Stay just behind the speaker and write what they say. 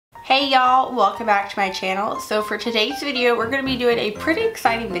Hey y'all, welcome back to my channel. So for today's video, we're going to be doing a pretty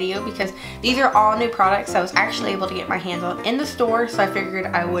exciting video because these are all new products I was actually able to get my hands on in the store, so I figured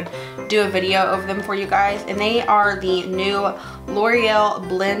I would do a video of them for you guys. And they are the new L'Oreal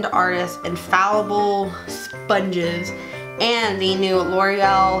Blend Artist Infallible sponges and the new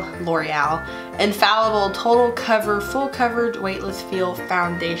L'Oreal Infallible Total Cover Full Coverage Weightless Feel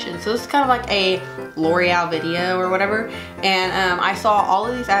Foundation. So this is kind of like a L'Oreal video or whatever, and I saw all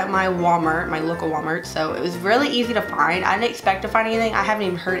of these at my Walmart, my local Walmart, so it was really easy to find. I didn't expect to find anything. I haven't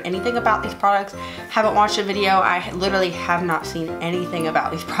even heard anything about these products, haven't watched a video. I literally have not seen anything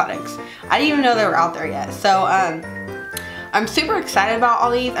about these products. I didn't even know they were out there yet. So I'm super excited about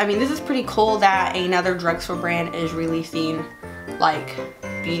all these. I mean, this is pretty cool that another drugstore brand is releasing like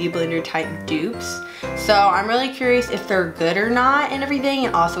beauty blender type dupes. So I'm really curious if they're good or not and everything,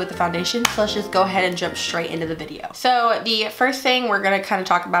 and also with the foundation. So let's just go ahead and jump straight into the video. So the first thing we're going to kind of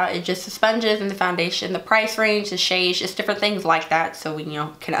talk about is just the sponges and the foundation, the price range, the shades, just different things like that, so we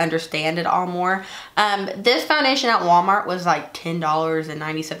can understand it all more. This foundation at Walmart was like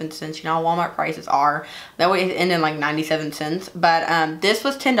 $10.97. You know how Walmart prices are. That way it ended in like 97 cents. But this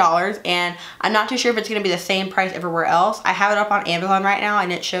was $10, and I'm not too sure if it's going to be the same price everywhere else. I have it up on Amazon right now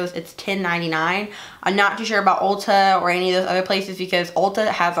and it shows it's $10.99. I'm not too sure about Ulta or any of those other places because Ulta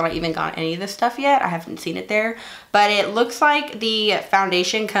hasn't even got any of this stuff yet. I haven't seen it there. But it looks like the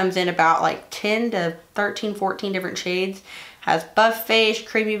foundation comes in about like 10 to 13, 14 different shades. Has buff beige,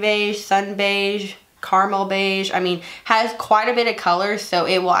 creamy beige, sun beige, caramel beige. I mean, has quite a bit of colors, so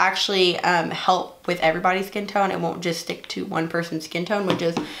it will actually help with everybody's skin tone. It won't just stick to one person's skin tone, which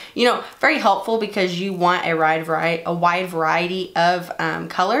is, very helpful because you want a wide variety of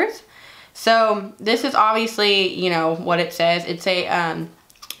colors. So this is obviously, what it says. It's a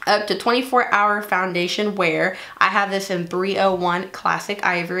up to 24-hour foundation wear. I have this in 301 Classic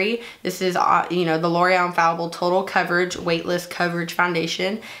Ivory. This is, the L'Oreal Infallible Total Coverage Weightless Coverage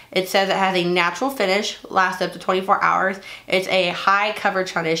Foundation. It says it has a natural finish, lasts up to 24 hours. It's a high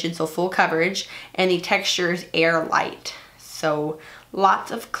coverage foundation, so full coverage, and the texture is air light. So lots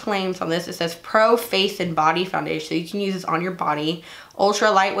of claims on this. It says Pro Face and Body Foundation, so you can use this on your body.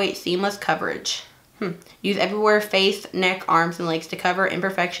 Ultra lightweight seamless coverage. Use everywhere, face, neck, arms, and legs to cover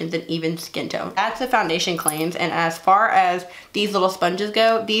imperfections and even skin tone. That's the foundation claims. And as far as these little sponges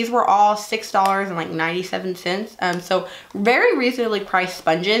go, these were all $6.97. So very reasonably priced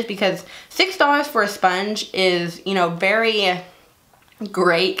sponges, because $6 for a sponge is, very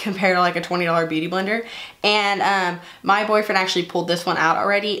great compared to like a $20 beauty blender. And my boyfriend actually pulled this one out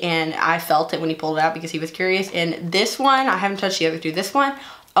already, and I felt it when he pulled it out because he was curious. And this one, I haven't touched the other two. This one,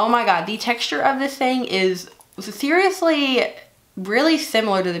 oh my god, the texture of this thing is seriously really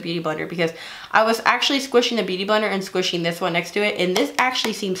similar to the beauty blender, because I was actually squishing the beauty blender and squishing this one next to it, and this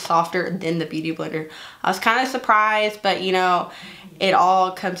actually seems softer than the beauty blender. I was kind of surprised, but it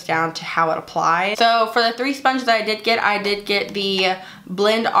all comes down to how it applies. So for the three sponges that I did get the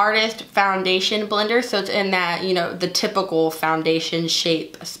Blend Artist Foundation Blender. So it's in that, the typical foundation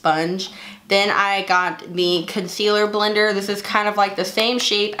shape sponge. Then I got the concealer blender. This is kind of like the same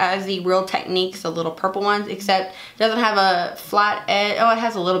shape as the Real Techniques, the little purple ones, except it doesn't have a flat edge. Oh, it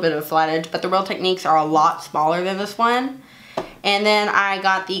has a little bit of a flat edge, but the Real Techniques are a lot smaller than this one. And then I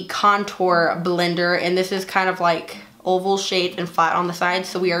got the contour blender, and this is kind of like oval shaped and flat on the sides.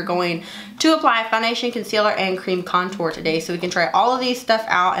 So we are going to apply foundation, concealer, and cream contour today, so we can try all of these stuff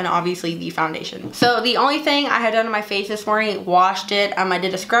out, and obviously the foundation. So the only thing I had done on my face this morning, washed it. I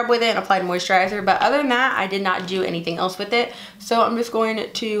did a scrub with it and applied moisturizer, but other than that, I did not do anything else with it. So I'm just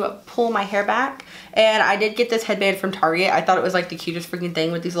going to pull my hair back. And I did get this headband from Target. I thought it was like the cutest freaking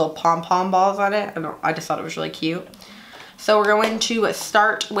thing with these little pom-pom balls on it. I just thought it was really cute. So we're going to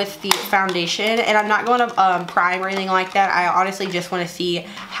start with the foundation, and I'm not going to prime or anything like that. I honestly just want to see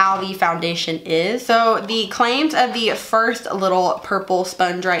how the foundation is. So the claims of the first little purple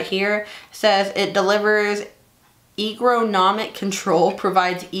sponge right here says it delivers ergonomic control,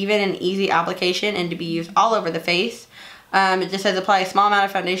 provides even and easy application, and to be used all over the face. It just says apply a small amount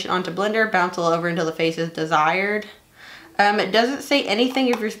of foundation onto blender, bounce all over until the face is desired. It doesn't say anything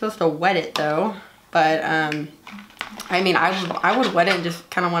if you're supposed to wet it though, but I mean, I would wet it and just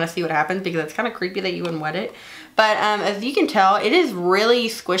kind of want to see what happens, because it's kind of creepy that you wouldn't wet it. But as you can tell, it is really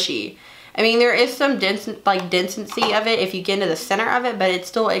squishy. I mean, there is some density of it if you get into the center of it, but it's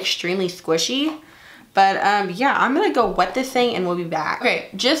still extremely squishy. But yeah, I'm gonna go wet this thing and we'll be back. Okay,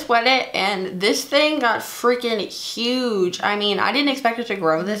 just wet it, and this thing got freaking huge. I mean, I didn't expect it to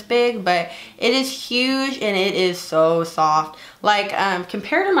grow this big, but it is huge and it is so soft. Like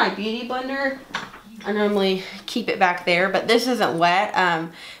compared to my beauty blender, I normally keep it back there, but this isn't wet.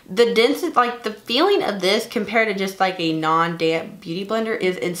 The density, like the feeling of this compared to just like a non-damp beauty blender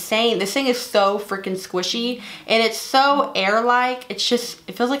is insane. This thing is so freaking squishy and it's so air-like. It's just,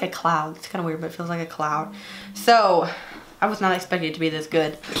 it feels like a cloud. It's kind of weird, but it feels like a cloud. So I was not expecting it to be this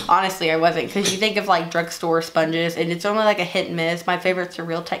good. Honestly, I wasn't, because you think of like drugstore sponges and it's only like a hit and miss. My favorites are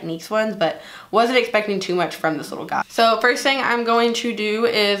Real Techniques ones, but wasn't expecting too much from this little guy. So first thing I'm going to do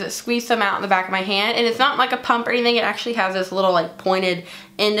is squeeze some out in the back of my hand, and it's not like a pump or anything. It actually has this little like pointed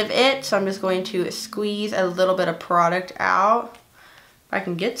end of it. So I'm just going to squeeze a little bit of product out. If I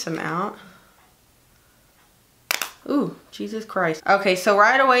can get some out. Ooh, Jesus Christ. Okay, so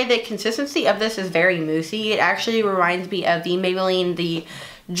right away, the consistency of this is very moussey. It actually reminds me of the Maybelline, the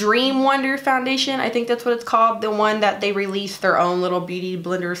Dream Wonder foundation. I think that's what it's called. The one that they released their own little beauty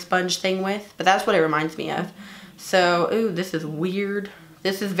blender sponge thing with. But that's what it reminds me of. So, ooh, this is weird.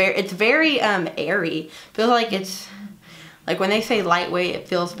 This is it's very airy. Feels like it's, like when they say lightweight, it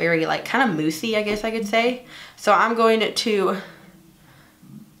feels very like kind of moussey, I guess I could say. So I'm going to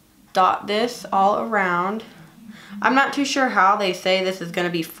dot this all around. I'm not too sure how they say this is going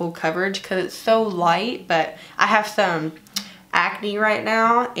to be full coverage because it's so light, but I have some acne right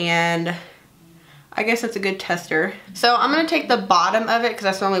now and I guess it's a good tester. So I'm going to take the bottom of it because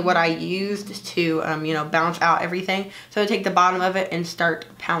that's normally what I used to, you know, bounce out everything. So I take the bottom of it and start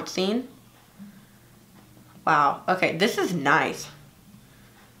pouncing. Wow. Okay, this is nice.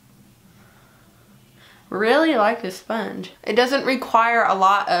 Really like this sponge. It doesn't require a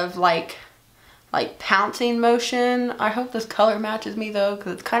lot of like pouncing motion. I hope this color matches me though,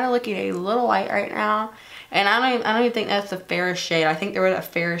 because it's kind of looking a little light right now. And I don't even think that's the fairest shade. I think there was a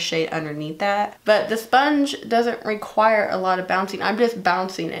fairest shade underneath that. But the sponge doesn't require a lot of bouncing. I'm just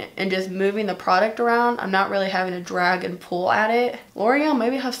bouncing it and just moving the product around. I'm not really having to drag and pull at it. L'Oreal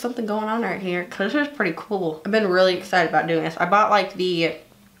maybe has something going on right here, because this is pretty cool. I've been really excited about doing this. I bought like the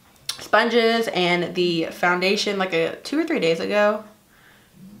sponges and the foundation like 2 or 3 days ago.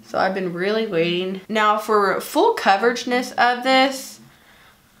 So I've been really waiting. Now for full coverageness of this,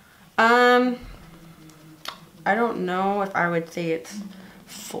 I don't know if I would say it's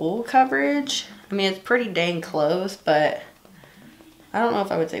full coverage. I mean, it's pretty dang close, but I don't know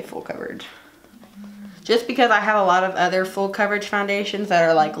if I would say full coverage. Just because I have a lot of other full coverage foundations that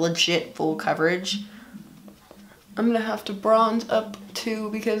are like legit full coverage. I'm gonna have to bronze up too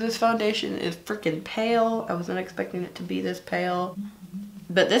because this foundation is freaking pale. I wasn't expecting it to be this pale.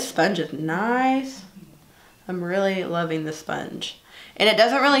 But this sponge is nice. I'm really loving the sponge. And it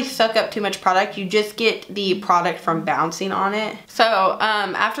doesn't really suck up too much product. You just get the product from bouncing on it. So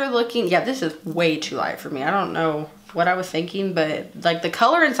after looking, yeah, this is way too light for me. I don't know what I was thinking, but like the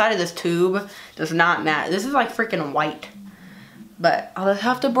color inside of this tube does not match. This is like freaking white. But I'll just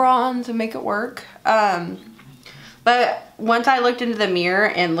have to bronze and make it work. But once I looked into the mirror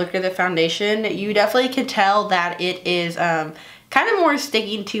and looked at the foundation, you definitely can tell that it is kind of more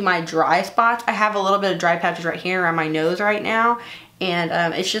sticking to my dry spots. I have a little bit of dry patches right here around my nose right now.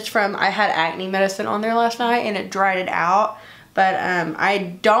 And it's just from, I had acne medicine on there last night and it dried it out. But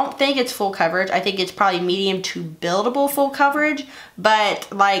I don't think it's full coverage. I think it's probably medium to buildable full coverage. But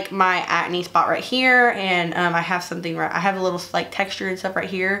like my acne spot right here, and I have something right, I have a little like texture and stuff right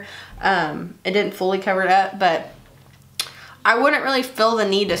here. It didn't fully cover it up, but I wouldn't really feel the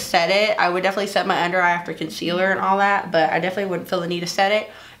need to set it. I would definitely set my under eye after concealer and all that, but I definitely wouldn't feel the need to set it.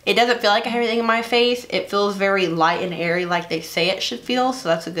 It doesn't feel like I have anything in my face. It feels very light and airy like they say it should feel, so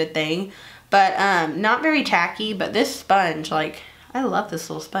that's a good thing. But not very tacky, but this sponge, like, I love this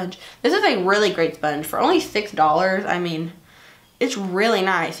little sponge. This is a really great sponge for only $6. I mean, it's really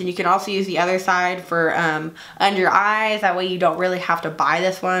nice. And you can also use the other side for under your eyes. That way you don't really have to buy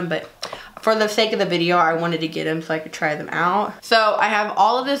this one, but for the sake of the video, I wanted to get them so I could try them out. So I have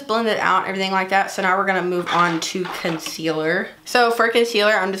all of this blended out, everything like that. So now we're gonna move on to concealer. So for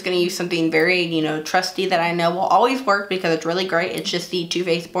concealer, I'm just gonna use something very, you know, trusty that I know will always work because it's really great. It's just the Too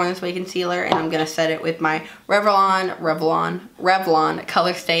Faced Born This Way concealer, and I'm gonna set it with my Revlon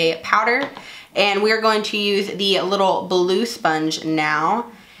Color Stay powder. And we are going to use the little blue sponge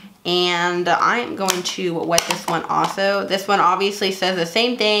now. And I'm going to wet this one also. This one obviously says the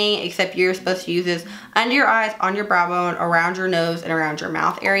same thing, except you're supposed to use this under your eyes, on your brow bone, around your nose, and around your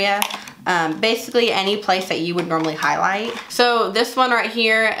mouth area. Basically any place that you would normally highlight. So this one right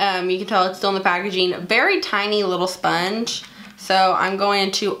here, you can tell it's still in the packaging. Very tiny little sponge. So I'm going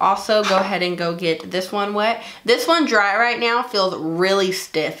to also go ahead and go get this one wet. This one dry right now feels really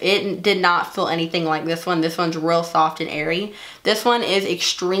stiff. It did not feel anything like this one. This one's real soft and airy. This one is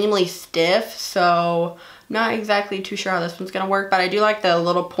extremely stiff, so Not exactly too sure how this one's gonna work, but I do like the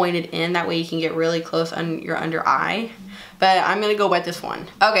little pointed end. That way you can get really close on your under eye. But I'm gonna go wet this one.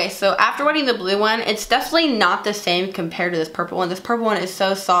 Okay, so after wetting the blue one, it's definitely not the same compared to this purple one. This purple one is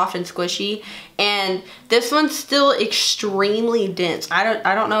so soft and squishy, and this one's still extremely dense. I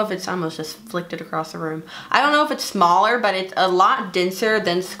don't know if it's, I almost just flicked it across the room. I don't know if it's smaller, but it's a lot denser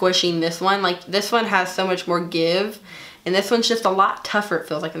than squishing this one. Like, this one has so much more give, and this one's just a lot tougher, it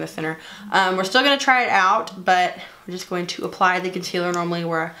feels like, in the center. We're still gonna try it out, but we're just going to apply the concealer normally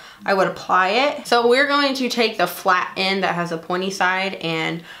where I would apply it. So we're going to take the flat end that has a pointy side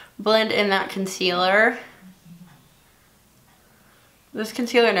and blend in that concealer. This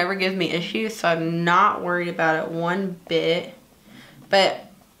concealer never gives me issues, so I'm not worried about it one bit.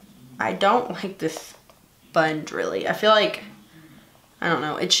 But I don't like this sponge, really. I feel like, I don't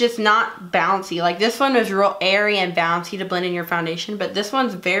know, it's just not bouncy. Like, this one is real airy and bouncy to blend in your foundation, but this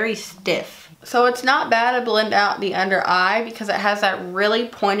one's very stiff. So it's not bad to blend out the under eye because it has that really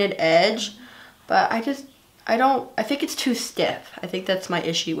pointed edge, but I think it's too stiff. I think that's my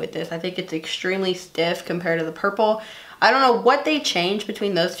issue with this. I think it's extremely stiff compared to the purple. I don't know what they changed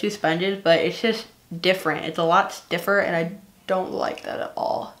between those two sponges, but it's just different. It's a lot stiffer, and I don't like that at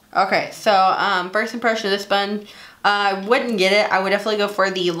all. Okay, so first impression of this sponge, I wouldn't get it. I would definitely go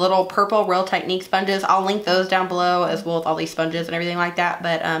for the little purple Real Technique sponges. I'll link those down below as well as all these sponges and everything like that.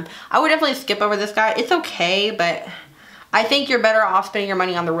 But I would definitely skip over this guy. It's okay, but I think you're better off spending your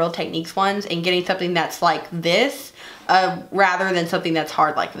money on the Real Techniques ones and getting something that's like this rather than something that's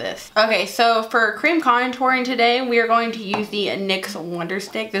hard like this. Okay, so for cream contouring today, we are going to use the NYX Wonder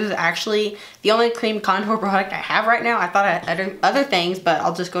Stick. This is actually the only cream contour product I have right now. I thought I had other things, but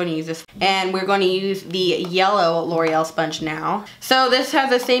I'll just go and use this. And we're going to use the yellow L'Oreal sponge now. So this has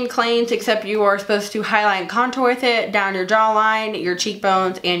the same claims, except you are supposed to highlight and contour with it down your jawline, your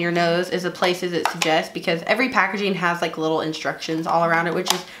cheekbones, and your nose is the places it suggests, because every packaging has like little instructions all around it,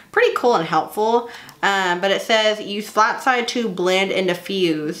 which is pretty cool and helpful. But it says use flat side to blend and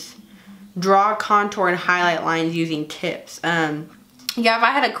diffuse. Draw, contour, and highlight lines using tips. Yeah, if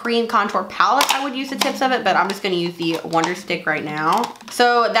I had a cream contour palette, I would use the tips of it, but I'm just going to use the Wonder Stick right now.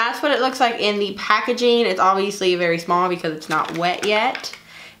 So that's what it looks like in the packaging. It's obviously very small because it's not wet yet.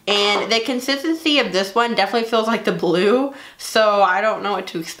 And the consistency of this one definitely feels like the blue, so I don't know what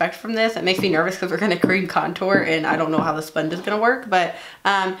to expect from this. It makes me nervous because we're going to cream contour, and I don't know how the sponge is going to work. But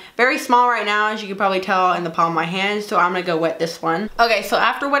very small right now, as you can probably tell in the palm of my hand, so I'm going to go wet this one. Okay, so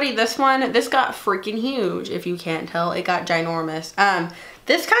after wetting this one, this got freaking huge. If you can't tell, it got ginormous.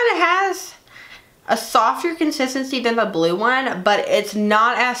 This kind of has a softer consistency than the blue one, but it's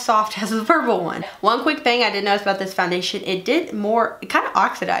not as soft as the purple one. One quick thing I did notice about this foundation, it kind of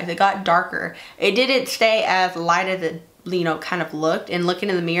oxidized, it got darker. It didn't stay as light as it, you know, kind of looked. And looking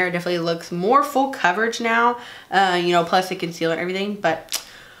in the mirror, it definitely looks more full coverage now, you know, plus the concealer and everything. But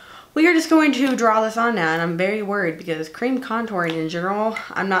we are just going to draw this on now, and I'm very worried because cream contouring in general,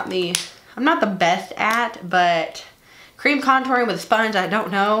 I'm not the best at, but cream contouring with a sponge, I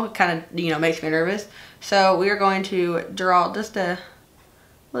don't know. It kind of, you know, makes me nervous. So we are going to draw just a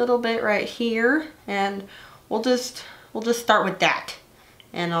little bit right here, and we'll just start with that.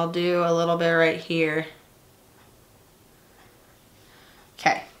 And I'll do a little bit right here.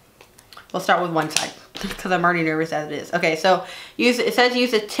 Okay, we'll start with one side because I'm already nervous as it is. Okay, so it says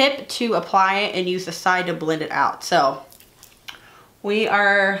use a tip to apply it and use the side to blend it out. So we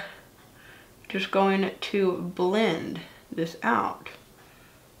are just going to blend this out.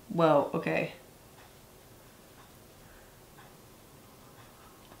 Whoa, okay.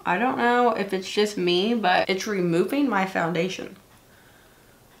 I don't know if it's just me, but it's removing my foundation.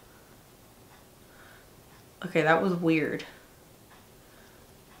 Okay, that was weird.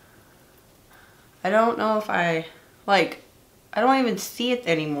 I don't know if I don't even see it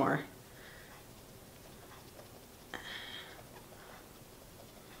anymore.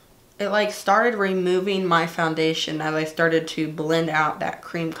 It like started removing my foundation as I started to blend out that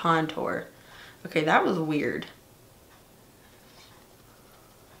cream contour. Okay, that was weird.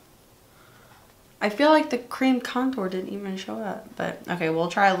 I feel like the cream contour didn't even show up, but okay, we'll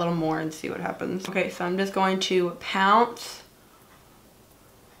try a little more and see what happens. Okay, so I'm just going to pounce.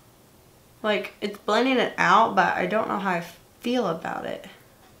 Like, it's blending it out, but I don't know how I feel about it.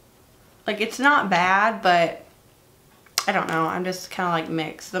 Like, it's not bad, but I don't know. I'm just kind of like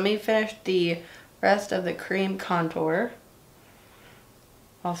mixed. Let me finish the rest of the cream contour.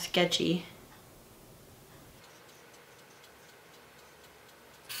 All sketchy.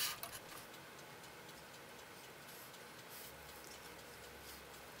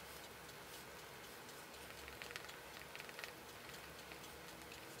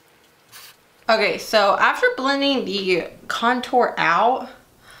 Okay, so after blending the contour out,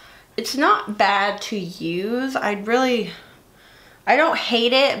 it's not bad to use. I don't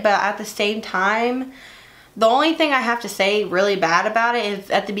hate it, but at the same time, the only thing I have to say really bad about it is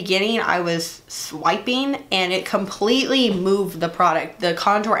at the beginning I was swiping and it completely moved the product, the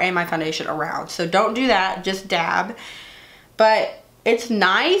contour and my foundation around. So don't do that, just dab. But it's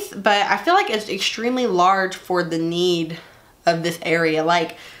nice, but I feel like it's extremely large for the need of this area.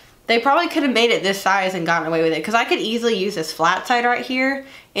 Like, they probably could have made it this size and gotten away with it, because I could easily use this flat side right here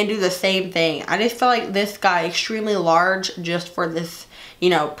and do the same thing. I just feel like this got extremely large just for this, you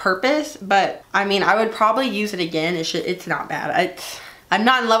know, purpose. But I mean, I would probably use it again. It's not bad. I'm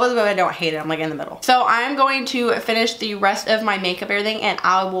not in love with it, but I don't hate it. I'm like in the middle. So I'm going to finish the rest of my makeup, everything, and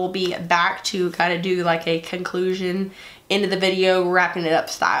I will be back to kind of do like a conclusion into the video, wrapping it up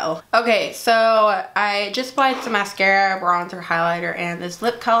style. Okay, so I just applied some mascara, bronzer, highlighter, and this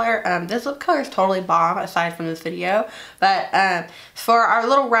lip color. This lip color is totally bomb aside from this video. But for our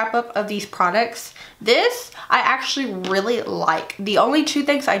little wrap up of these products, this I actually really like. The only two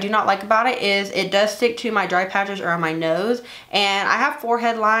things I do not like about it is it does stick to my dry patches around my nose, and I have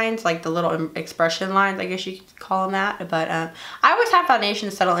forehead lines, like the little expression lines, I guess you could call them that. But I always have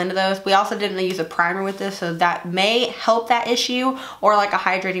foundation settle into those. We also didn't use a primer with this, so that may help that issue, or like a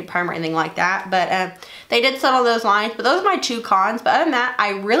hydrating primer or anything like that. But they did settle those lines. But those are my two cons. But other than that, I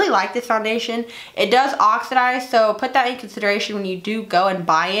really like this foundation. It does oxidize, so put that in consideration when you do go and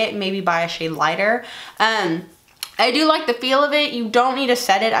buy it. Maybe buy a shade lighter. I do like the feel of it. You don't need to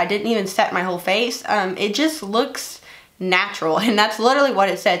set it. I didn't even set my whole face. It just looks natural, and that's literally what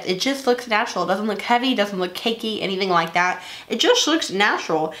it says. It just looks natural. It doesn't look heavy, doesn't look cakey, anything like that. It just looks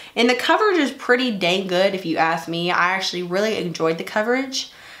natural, and the coverage is pretty dang good if you ask me. I actually really enjoyed the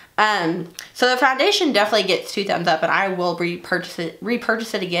coverage. So the foundation definitely gets 2 thumbs up, and I will repurchase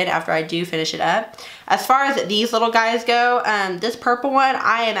it again after I do finish it up. As far as these little guys go, this purple one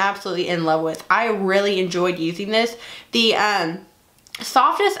I am absolutely in love with. I really enjoyed using this. The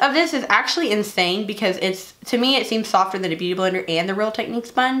softness of this is actually insane, because to me it seems softer than a Beauty Blender and the Real Technique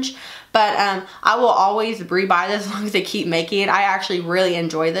sponge. But I will always rebuy this as long as they keep making it. I actually really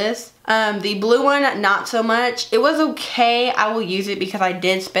enjoy this. The blue one, not so much. It was okay. I will use it because I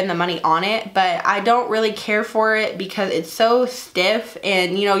did spend the money on it, but I don't really care for it because it's so stiff,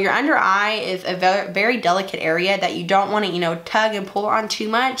 and you know, your under eye is a very delicate area that you don't want to, you know, tug and pull on too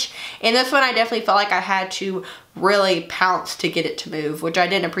much. And this one I definitely felt like I had to really pounce to get it to move, which I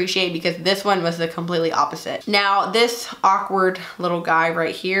didn't appreciate, because this one was the completely opposite. Now this awkward little guy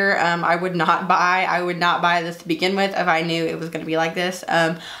right here, I would not buy this to begin with if I knew it was going to be like this.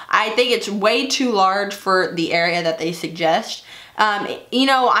 I think it's way too large for the area that they suggest. You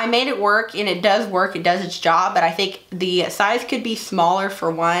know, I made it work, and it does work, it does its job, but I think the size could be smaller for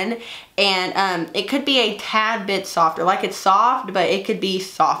one, and it could be a tad bit softer. Like, it's soft, but it could be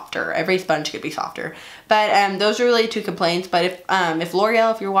softer. Every sponge could be softer. But those are really 2 complaints. But if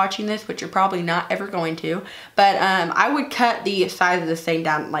L'Oreal, if you're watching this, which you're probably not ever going to, but I would cut the size of this thing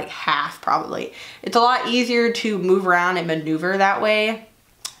down like half probably. It's a lot easier to move around and maneuver that way.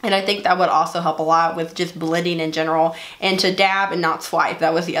 And I think that would also help a lot with just blending in general, and to dab and not swipe.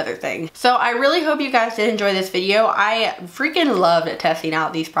 That was the other thing. So I really hope you guys did enjoy this video. I freaking loved testing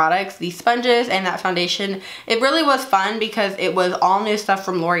out these products, these sponges and that foundation. It really was fun because it was all new stuff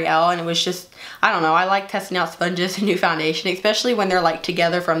from L'Oreal, and it was just, I don't know, I like testing out sponges and new foundation, especially when they're like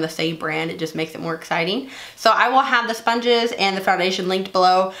together from the same brand. It just makes it more exciting. So I will have the sponges and the foundation linked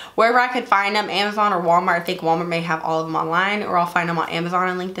below wherever I could find them, Amazon or Walmart. I think Walmart may have all of them online, or I'll find them on Amazon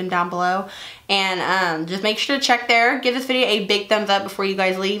and link them down below. And just make sure to check there. Give this video a big thumbs up before you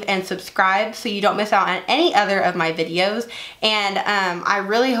guys leave, and subscribe so you don't miss out on any other of my videos. And I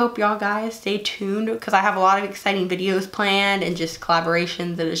really hope y'all guys stay tuned, because I have a lot of exciting videos planned and just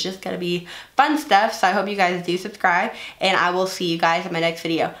collaborations, and it's just gonna be fun stuff. So I hope you guys do subscribe, and I will see you guys in my next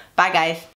video. Bye guys.